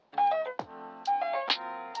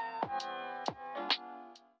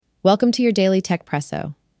Welcome to your daily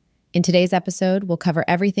Techpresso. In today's episode, we'll cover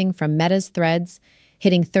everything from Meta's Threads,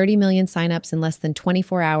 hitting 30 million signups in less than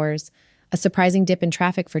 24 hours, a surprising dip in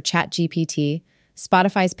traffic for ChatGPT,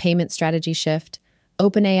 Spotify's payment strategy shift,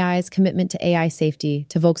 OpenAI's commitment to AI safety,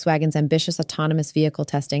 to Volkswagen's ambitious autonomous vehicle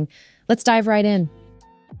testing. Let's dive right in.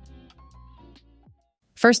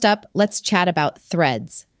 First up, let's chat about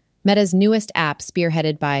Threads, Meta's newest app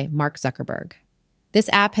spearheaded by Mark Zuckerberg. This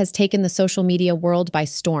app has taken the social media world by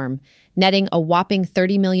storm, netting a whopping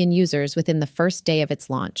 30 million users within the first day of its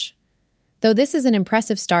launch. Though this is an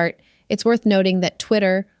impressive start, it's worth noting that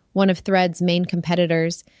Twitter, one of Threads' main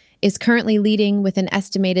competitors, is currently leading with an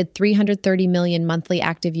estimated 330 million monthly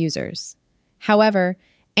active users. However,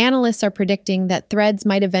 analysts are predicting that Threads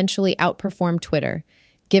might eventually outperform Twitter,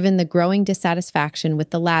 given the growing dissatisfaction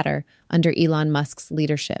with the latter under Elon Musk's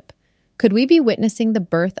leadership. Could we be witnessing the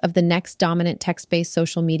birth of the next dominant text-based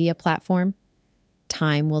social media platform?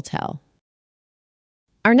 Time will tell.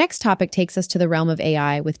 Our next topic takes us to the realm of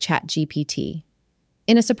AI with ChatGPT.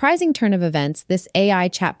 In a surprising turn of events, this AI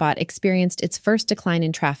chatbot experienced its first decline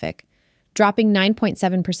in traffic, dropping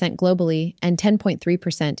 9.7% globally and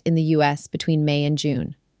 10.3% in the US between May and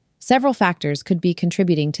June. Several factors could be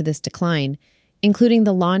contributing to this decline, including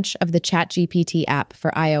the launch of the ChatGPT app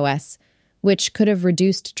for iOS, which could have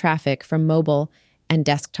reduced traffic from mobile and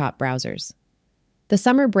desktop browsers. The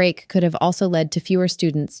summer break could have also led to fewer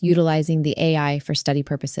students utilizing the AI for study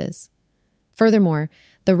purposes. Furthermore,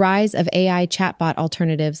 the rise of AI chatbot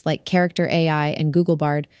alternatives like Character AI and Google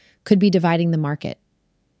Bard could be dividing the market.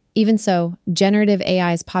 Even so, generative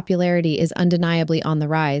AI's popularity is undeniably on the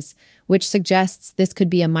rise, which suggests this could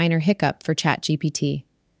be a minor hiccup for ChatGPT.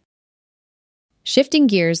 Shifting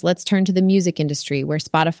gears, let's turn to the music industry, where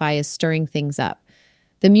Spotify is stirring things up.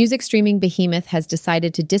 The music streaming behemoth has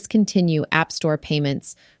decided to discontinue App Store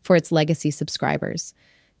payments for its legacy subscribers.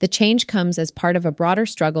 The change comes as part of a broader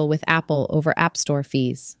struggle with Apple over App Store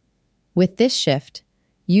fees. With this shift,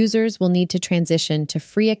 users will need to transition to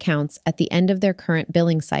free accounts at the end of their current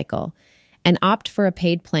billing cycle and opt for a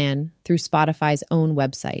paid plan through Spotify's own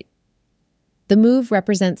website. The move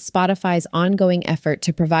represents Spotify's ongoing effort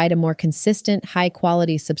to provide a more consistent,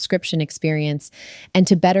 high-quality subscription experience and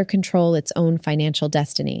to better control its own financial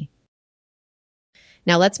destiny.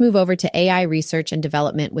 Now let's move over to AI research and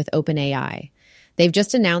development with OpenAI. They've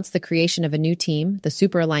just announced the creation of a new team, the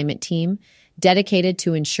Super Alignment Team, dedicated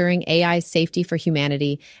to ensuring AI's safety for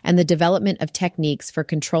humanity and the development of techniques for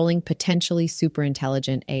controlling potentially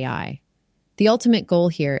superintelligent AI. The ultimate goal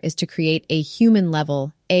here is to create a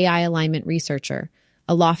human-level AI alignment researcher,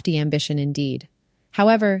 a lofty ambition indeed.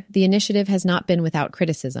 However, the initiative has not been without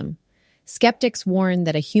criticism. Skeptics warn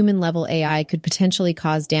that a human-level AI could potentially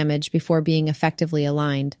cause damage before being effectively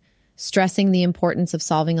aligned, stressing the importance of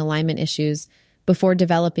solving alignment issues before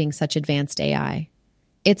developing such advanced AI.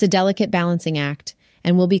 It's a delicate balancing act,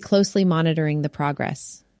 and we'll be closely monitoring the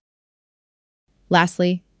progress.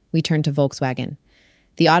 Lastly, we turn to Volkswagen.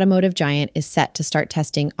 The automotive giant is set to start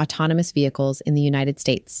testing autonomous vehicles in the United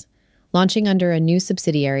States. Launching under a new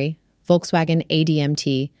subsidiary, Volkswagen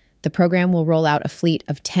ADMT, the program will roll out a fleet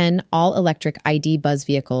of 10 all-electric ID. Buzz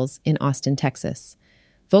vehicles in Austin, Texas.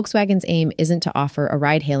 Volkswagen's aim isn't to offer a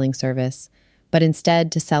ride-hailing service, but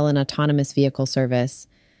instead to sell an autonomous vehicle service.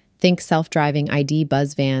 Think self-driving ID.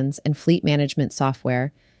 Buzz vans and fleet management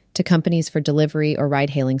software to companies for delivery or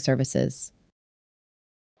ride-hailing services.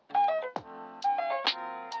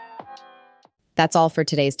 That's all for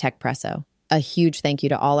today's Techpresso. A huge thank you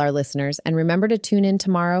to all our listeners, and remember to tune in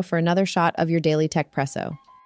tomorrow for another shot of your daily Techpresso.